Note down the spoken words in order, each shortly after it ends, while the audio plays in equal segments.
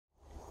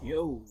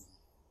Yo,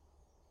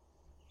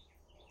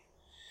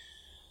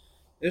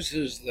 this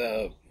is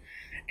the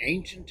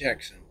Ancient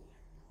Texan.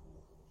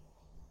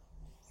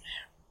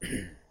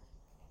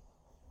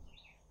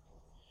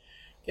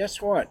 Guess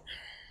what?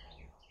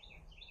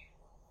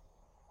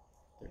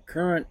 The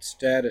current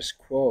status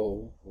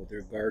quo with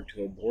regard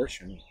to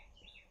abortion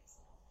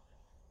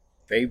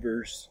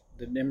favors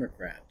the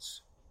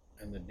Democrats.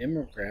 And the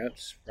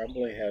Democrats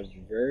probably have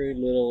very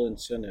little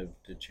incentive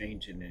to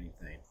changing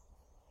anything.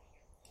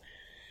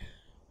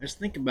 Let's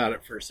think about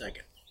it for a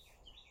second.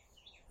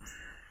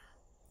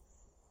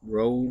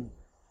 Roe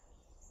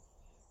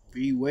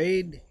v.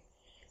 Wade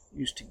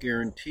used to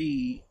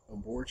guarantee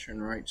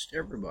abortion rights to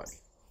everybody.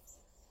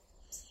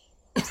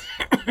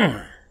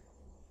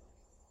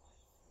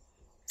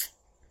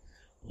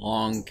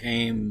 Along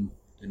came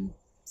the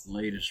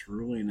latest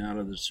ruling out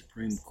of the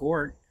Supreme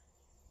Court,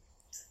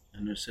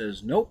 and it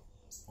says, nope,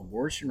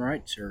 abortion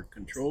rights are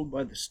controlled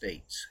by the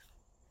states.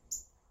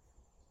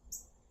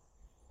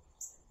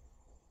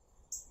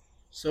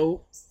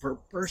 So, for a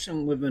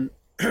person living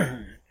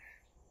in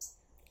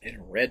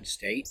a red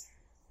state,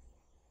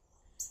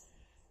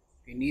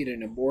 if you need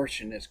an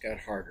abortion, it's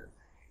got harder.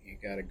 You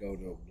got to go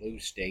to a blue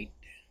state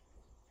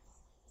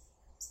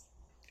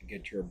to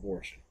get your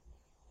abortion.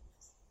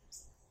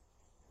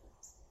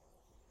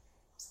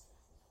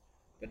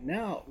 But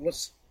now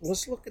let's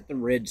look at the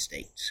red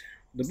states.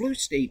 The blue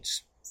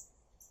states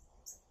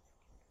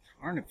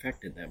aren't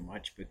affected that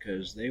much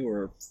because they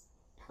were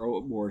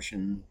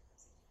pro-abortion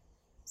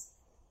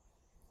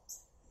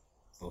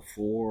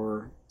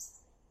before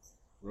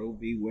Roe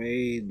v.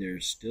 Wade. They're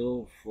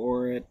still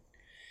for it.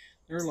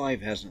 Their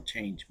life hasn't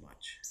changed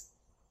much.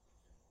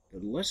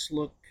 But let's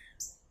look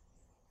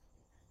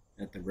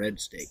at the red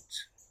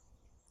states.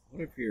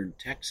 What if you're in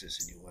Texas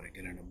and you want to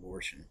get an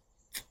abortion?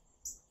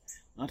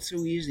 Not so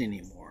easy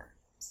anymore.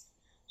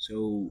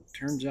 So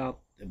turns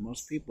out that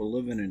most people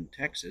living in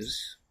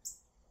Texas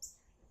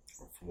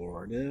or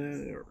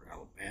Florida or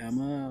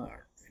Alabama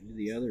or any of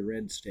the other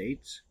red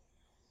states,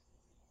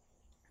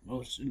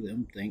 most of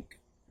them think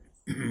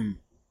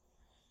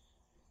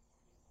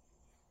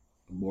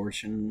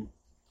abortion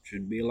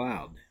should be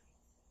allowed.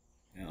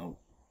 Now,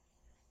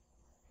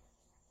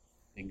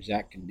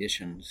 exact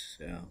conditions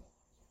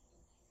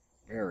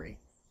vary.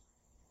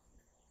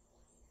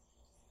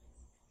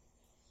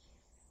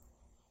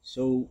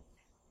 So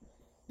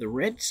the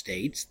red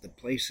states, the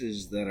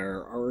places that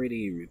are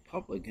already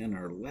Republican,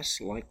 are less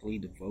likely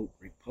to vote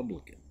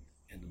Republican.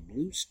 And the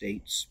blue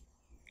states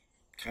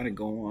kind of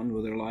go on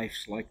with their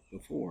lives like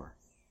before.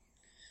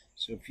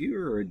 So if you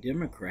were a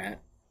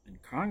Democrat in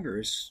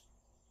Congress,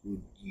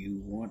 would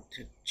you want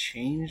to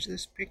change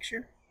this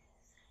picture?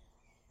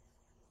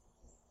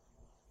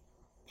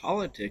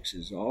 Politics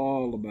is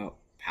all about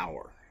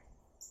power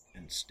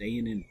and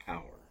staying in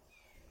power.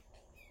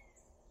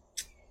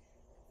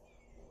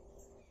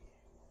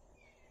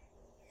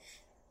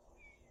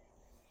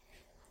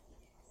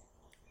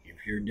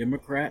 If you're a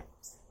Democrat,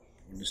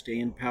 want to stay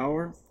in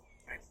power,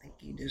 I think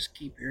you just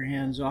keep your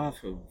hands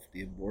off of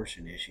the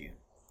abortion issue.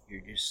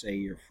 You just say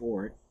you're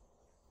for it.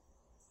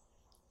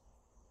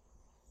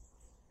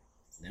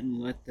 Then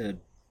let the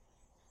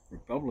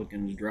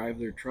Republicans drive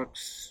their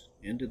trucks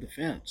into the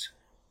fence.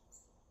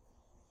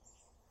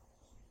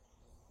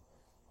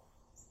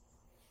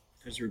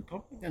 Because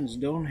Republicans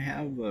don't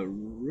have a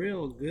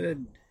real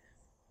good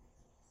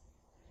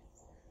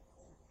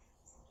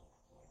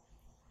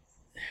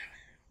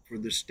for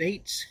the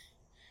states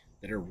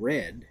that are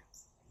red.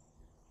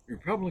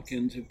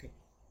 Republicans have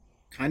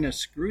kind of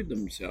screwed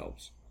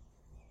themselves.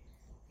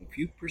 A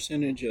few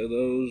percentage of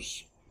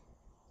those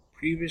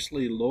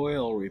previously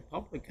loyal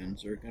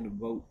Republicans are going to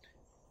vote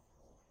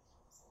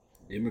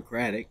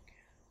Democratic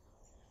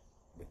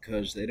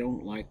because they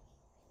don't like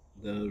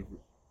the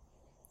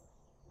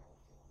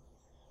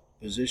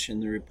position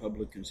the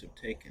Republicans have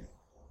taken.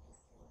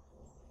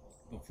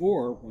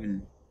 Before,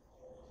 when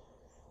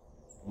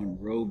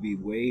Roe v.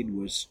 Wade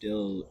was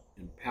still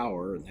in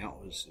power, and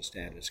that was the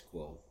status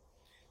quo,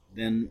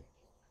 then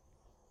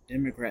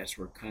Democrats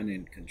were kind of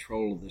in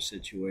control of the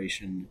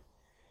situation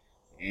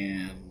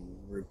and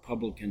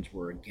Republicans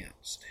were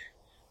against.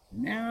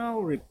 Now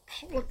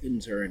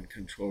Republicans are in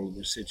control of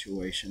the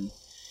situation,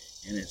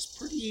 and it's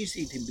pretty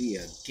easy to be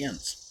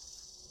against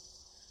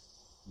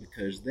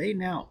because they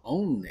now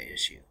own the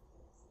issue.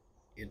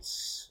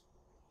 It's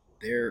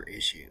their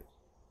issue.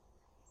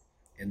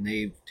 And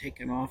they've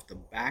taken off the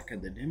back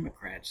of the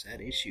Democrats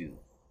that issue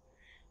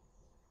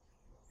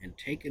and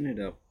taken it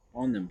up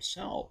on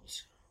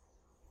themselves.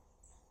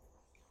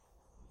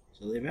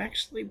 So they've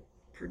actually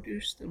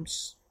produced them,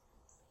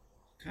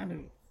 kind of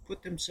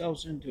put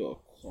themselves into a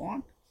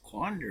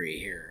quandary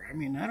here. I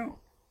mean, I don't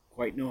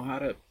quite know how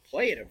to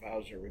play it if I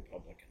was a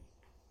Republican.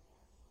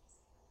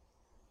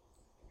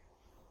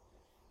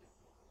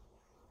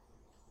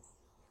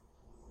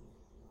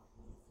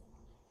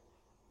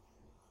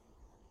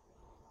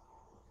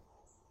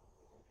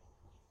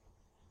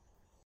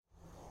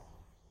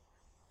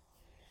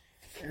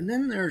 And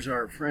then there's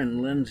our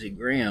friend Lindsey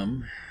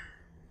Graham,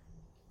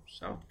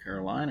 South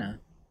Carolina.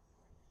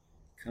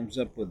 comes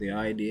up with the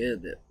idea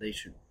that they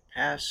should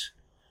pass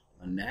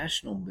a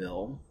national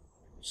bill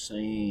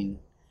saying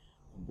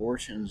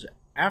abortions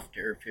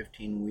after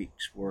 15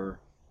 weeks were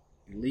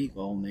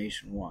illegal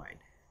nationwide.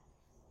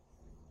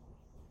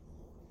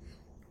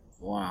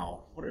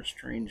 Wow, what a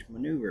strange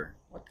maneuver.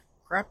 What the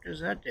crap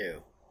does that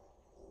do?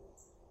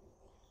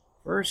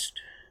 First,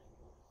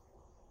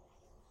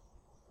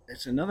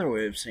 it's another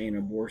way of saying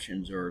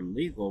abortions are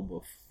legal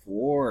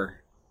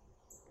before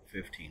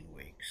 15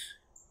 weeks.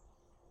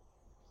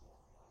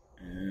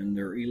 And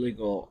they're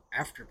illegal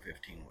after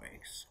 15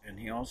 weeks. And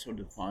he also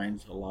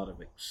defines a lot of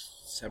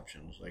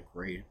exceptions like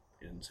rape,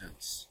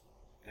 incest,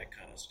 that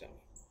kind of stuff.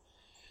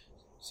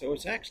 So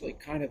it's actually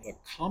kind of a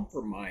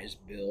compromise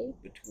bill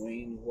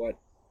between what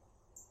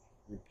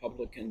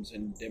Republicans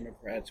and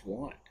Democrats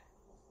want.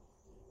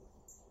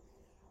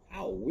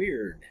 How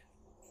weird.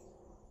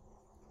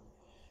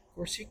 Of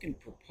course, he can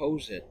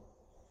propose it,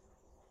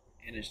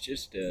 and it's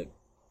just a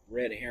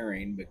red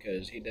herring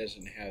because he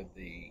doesn't have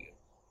the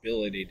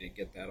ability to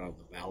get that on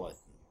the ballot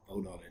and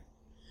vote on it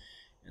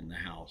in the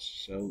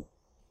House,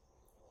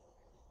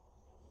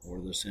 or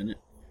the Senate.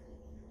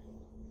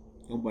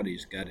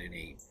 Nobody's got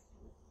any.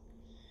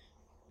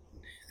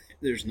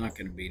 There's not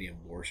going to be any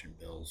abortion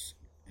bills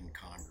in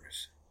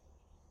Congress.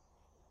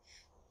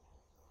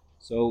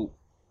 So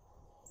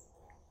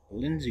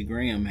Lindsey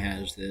Graham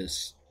has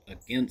this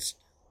against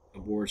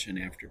abortion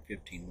after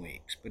 15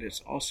 weeks, but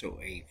it's also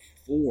a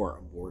for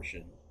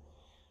abortion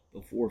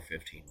before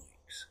 15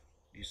 weeks.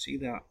 You see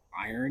the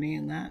irony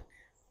in that?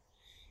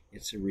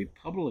 It's a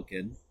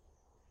Republican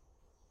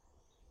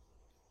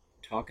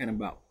talking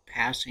about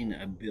passing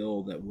a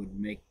bill that would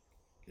make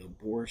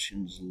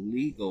abortions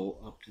legal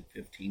up to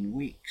 15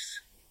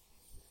 weeks.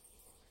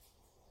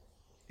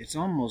 It's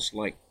almost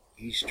like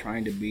he's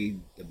trying to be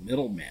the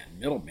middleman.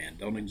 Middlemen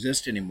don't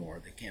exist anymore.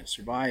 They can't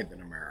survive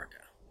in America.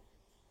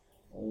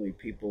 Only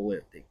people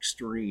at the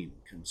extreme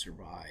can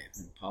survive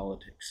in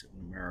politics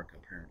in America,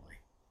 apparently.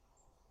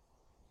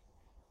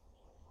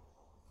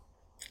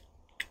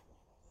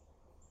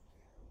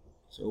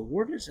 So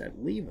where does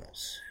that leave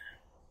us?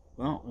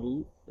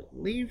 Well, it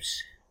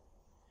leaves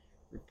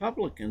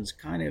Republicans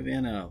kind of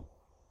in a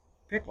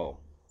pickle.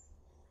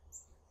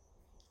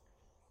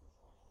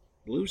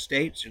 Blue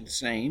states are the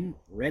same.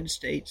 Red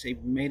states,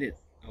 they've made it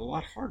a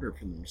lot harder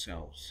for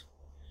themselves.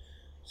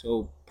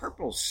 So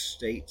purple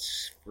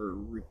states for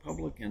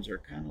Republicans are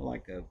kind of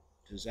like a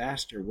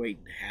disaster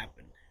waiting to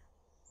happen,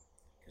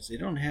 because they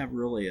don't have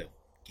really a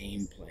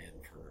game plan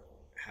for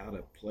how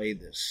to play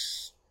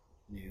this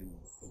new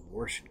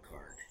abortion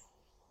card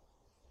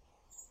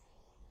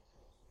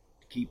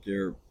to keep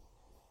their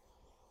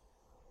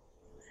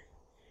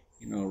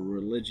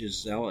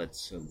religious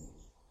zealots in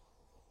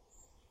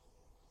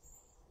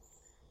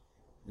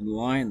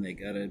line. They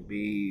got to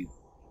be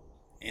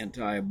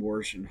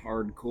anti-abortion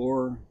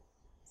hardcore,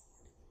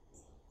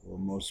 or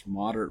most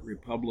moderate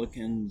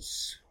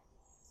Republicans,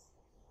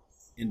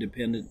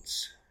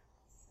 independents.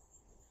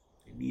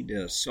 They need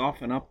to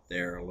soften up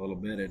there a little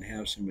bit and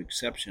have some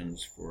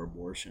exceptions for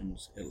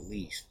abortions at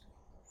least.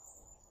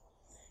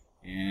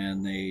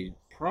 And they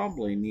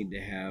probably need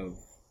to have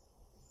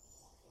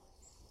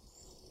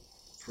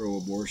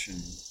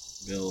pro-abortion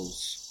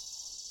bills,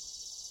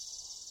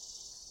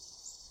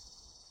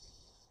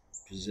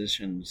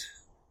 positions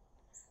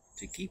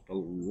to keep a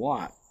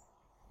lot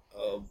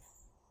of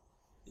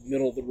the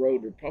middle of the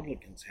road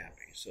Republicans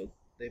happy. So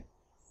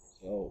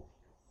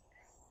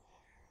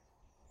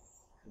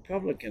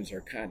Republicans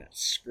are kind of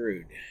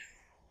screwed.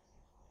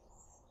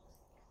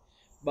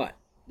 But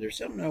there's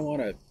something I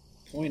want to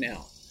point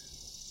out.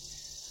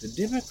 The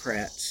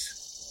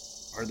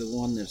Democrats are the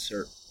ones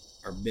that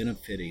are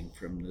benefiting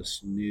from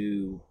this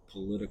new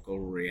political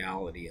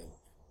reality of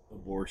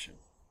abortion.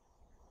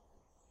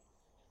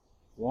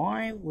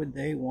 Why would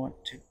they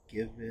want to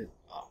give it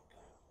up?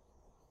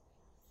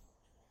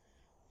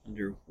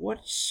 Under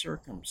what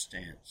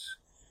circumstance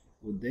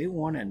would they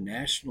want a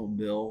national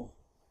bill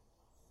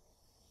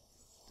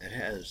that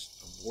has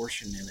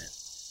abortion in it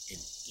in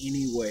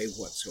any way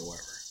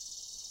whatsoever?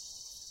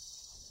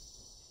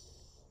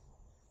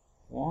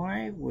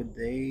 Why would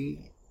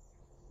they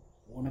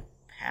want to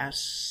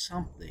pass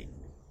something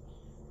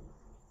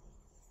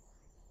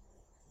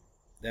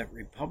that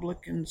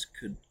Republicans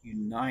could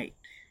unite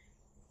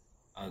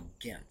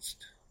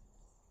against?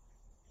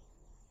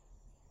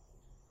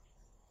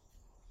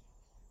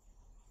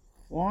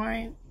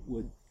 Why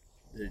would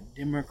the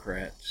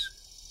Democrats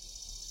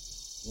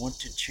want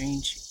to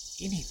change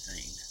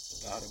anything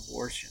about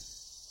abortion?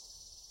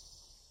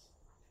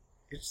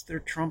 It's their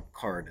trump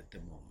card at the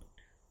moment.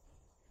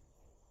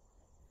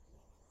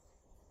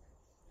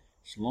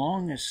 As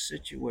long as the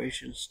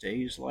situation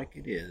stays like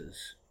it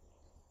is,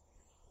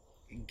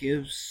 it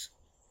gives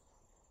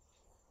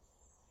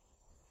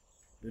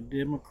the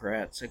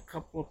Democrats a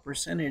couple of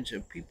percentage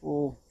of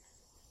people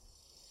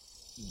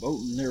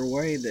voting their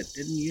way that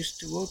didn't used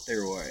to vote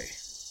their way.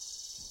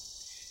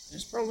 And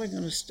it's probably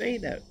going to stay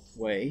that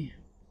way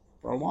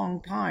for a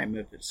long time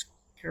if it's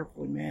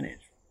carefully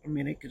managed. I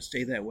mean, it could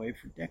stay that way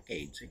for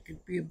decades. It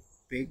could be a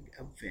big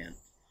event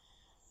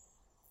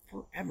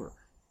forever.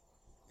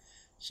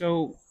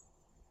 So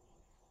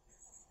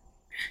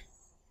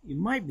you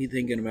might be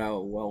thinking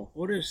about, well,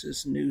 what does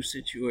this new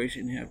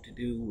situation have to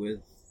do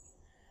with,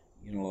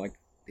 like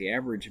the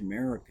average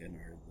American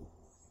or the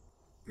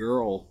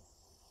girl,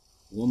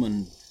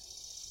 woman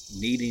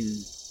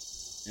needing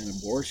an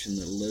abortion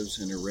that lives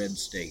in a red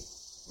state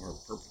or a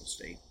purple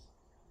state?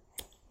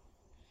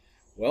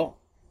 Well,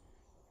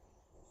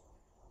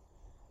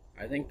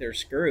 I think they're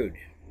screwed.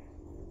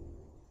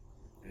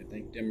 I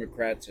think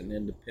Democrats and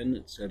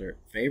independents that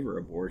favor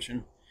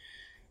abortion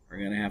are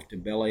going to have to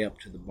belly up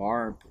to the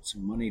bar and put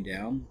some money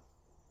down.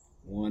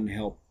 One,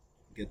 help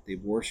get the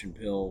abortion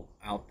pill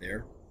out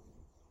there.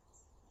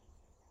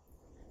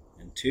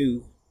 And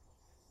two,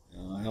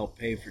 help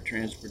pay for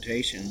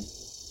transportation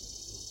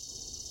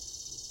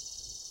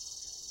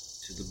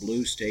to the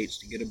blue states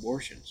to get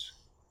abortions.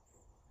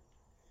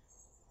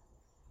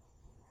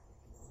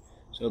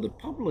 So the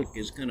public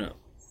is going to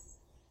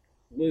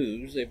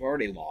lose. They've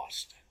already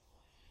lost.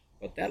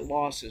 But that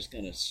loss is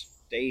going to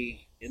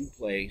stay in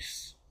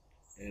place,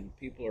 and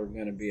people are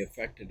going to be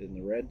affected in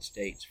the red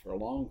states for a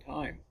long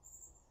time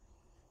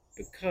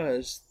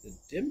because the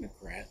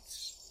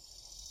Democrats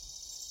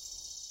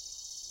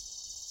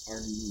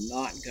are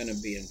not going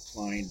to be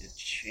inclined to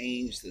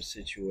change the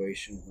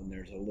situation when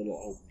there's a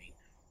little opening.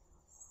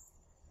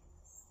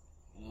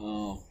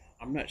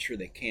 I'm not sure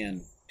they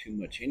can too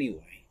much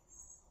anyway.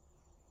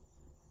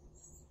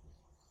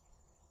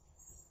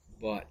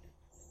 But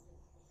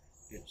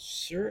it's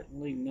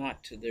certainly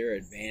not to their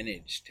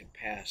advantage to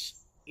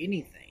pass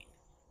anything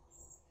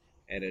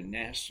at a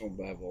national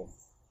level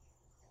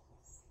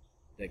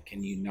that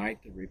can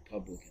unite the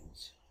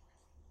Republicans.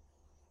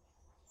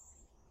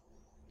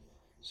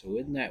 So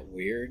isn't that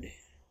weird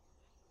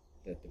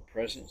that the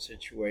present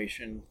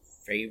situation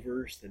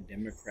favors the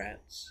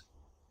Democrats?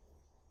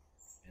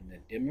 And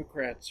the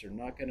Democrats are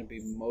not going to be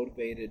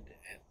motivated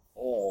at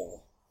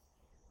all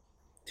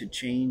to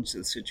change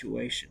the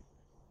situation.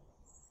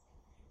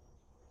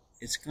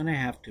 It's going to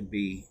have to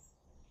be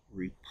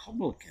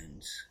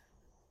Republicans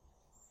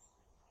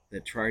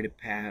that try to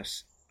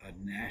pass a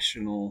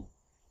national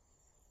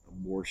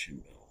abortion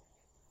bill.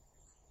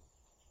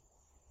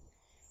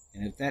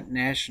 And if that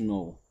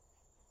national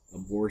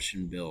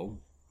abortion bill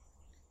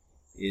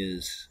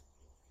is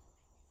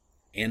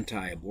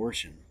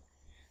anti-abortion,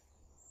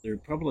 the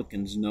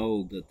Republicans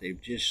know that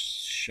they've just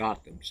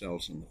shot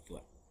themselves in the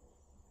foot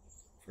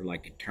for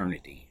like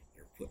eternity.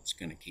 Their foot's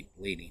going to keep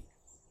bleeding.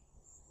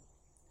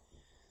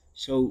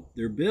 So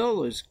their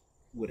bill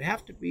would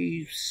have to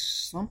be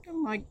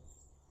something like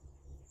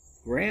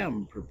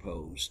Graham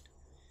proposed,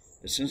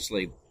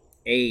 essentially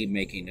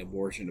making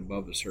abortion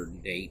above a certain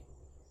date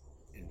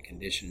and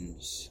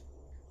conditions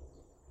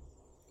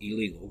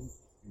illegal,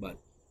 but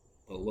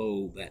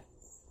below that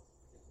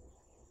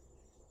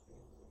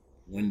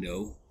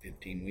window,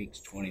 15 weeks,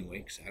 20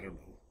 weeks, I don't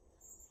know.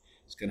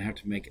 It's going to have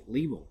to make it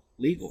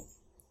legal.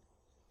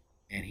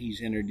 And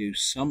he's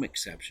introduced some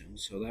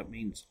exceptions, so that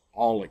means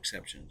all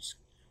exceptions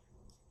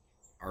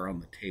are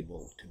on the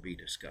table to be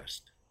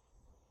discussed.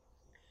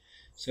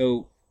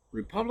 So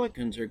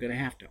Republicans are going to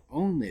have to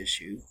own the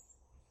issue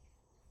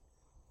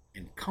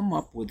and come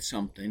up with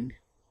something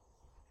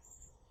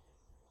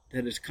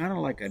that is kind of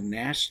like a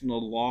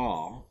national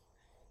law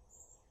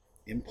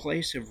in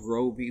place of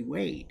Roe v.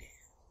 Wade.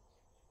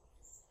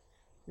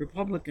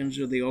 Republicans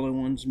are the only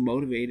ones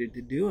motivated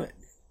to do it.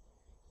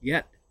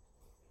 Yet,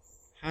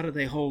 how do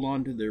they hold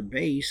on to their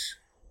base,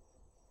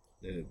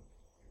 the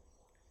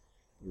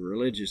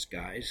religious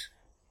guys,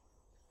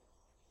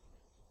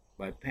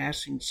 by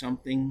passing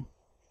something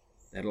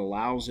that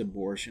allows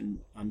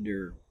abortion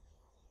under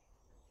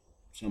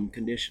some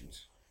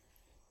conditions?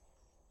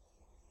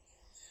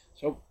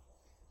 So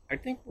I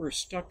think we're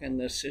stuck in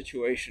this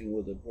situation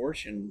with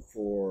abortion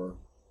for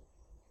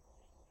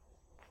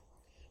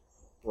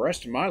the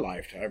rest of my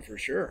lifetime, for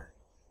sure.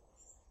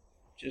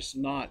 Just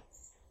not.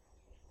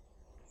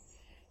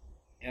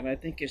 And I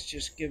think it's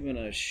just given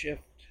a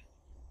shift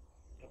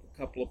of a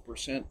couple of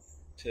percent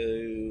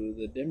to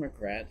the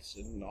Democrats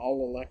in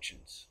all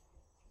elections.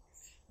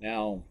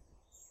 Now,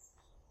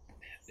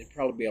 there'd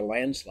probably be a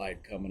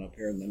landslide coming up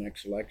here in the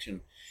next election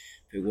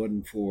if it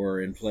wasn't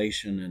for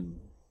inflation and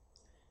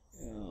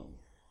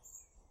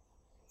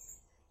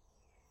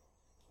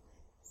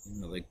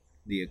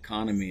the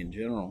economy in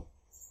general.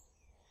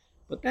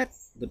 But that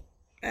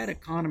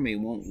economy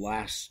won't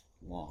last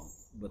long.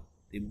 But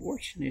the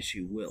abortion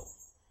issue will.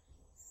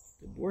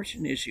 The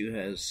abortion issue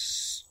has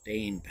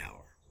staying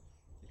power.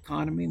 The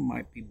economy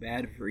might be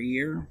bad for a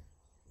year.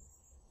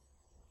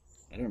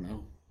 I don't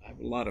know. I have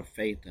a lot of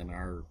faith in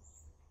our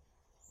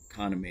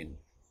economy,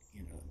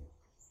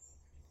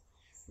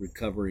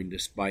 recovering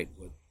despite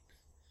what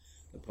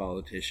the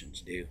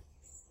politicians do.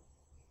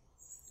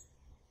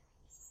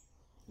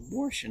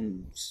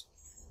 Abortion's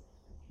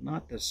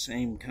not the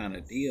same kind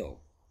of deal.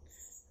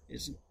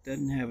 It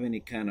doesn't have any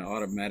kind of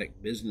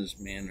automatic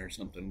businessman or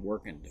something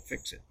working to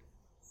fix it.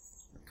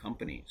 Or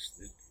companies.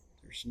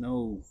 There's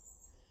no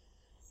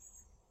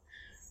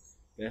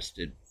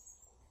vested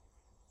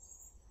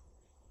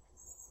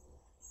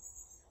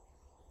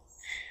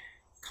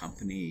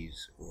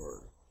companies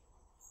or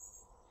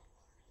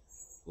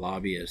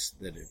lobbyists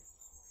that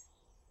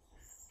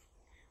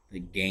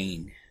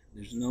gain.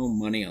 There's no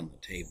money on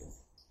the table.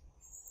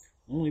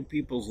 Only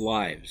people's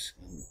lives.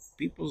 And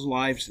people's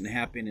lives and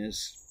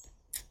happiness,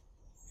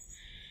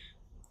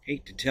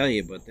 hate to tell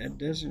you, but that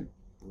doesn't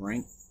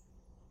rank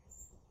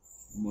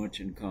much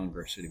in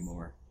Congress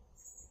anymore.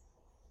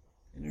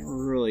 They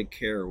don't really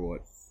care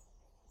what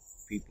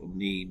people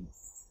need,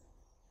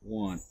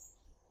 want,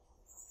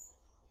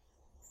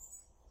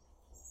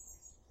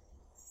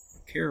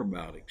 or care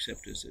about,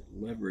 except as it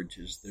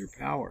leverages their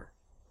power.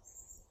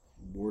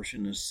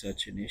 Abortion is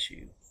such an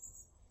issue.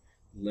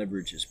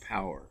 Leverages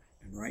power.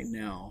 And right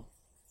now,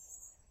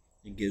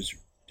 it gives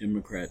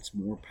Democrats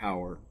more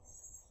power,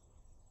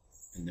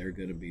 and they're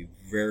going to be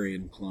very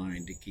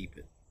inclined to keep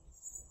it.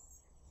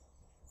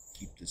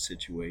 Keep the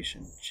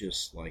situation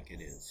just like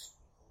it is.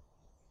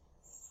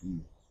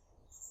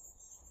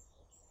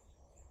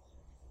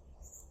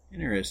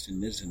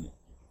 Interesting, isn't it?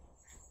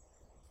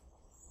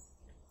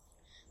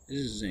 This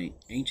is an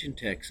ancient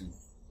Texan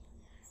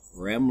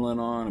rambling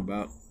on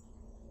about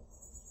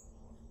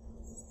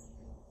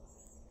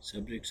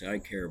subjects I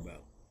care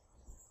about,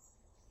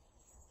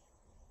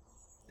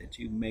 that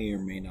you may or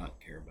may not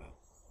care about.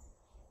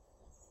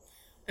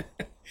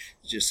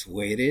 It's just the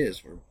way it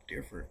is. We're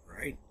different,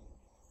 right?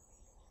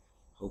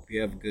 Hope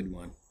you have a good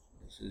one.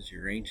 This is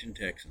your Ancient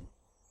Texan.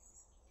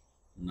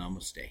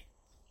 Namaste.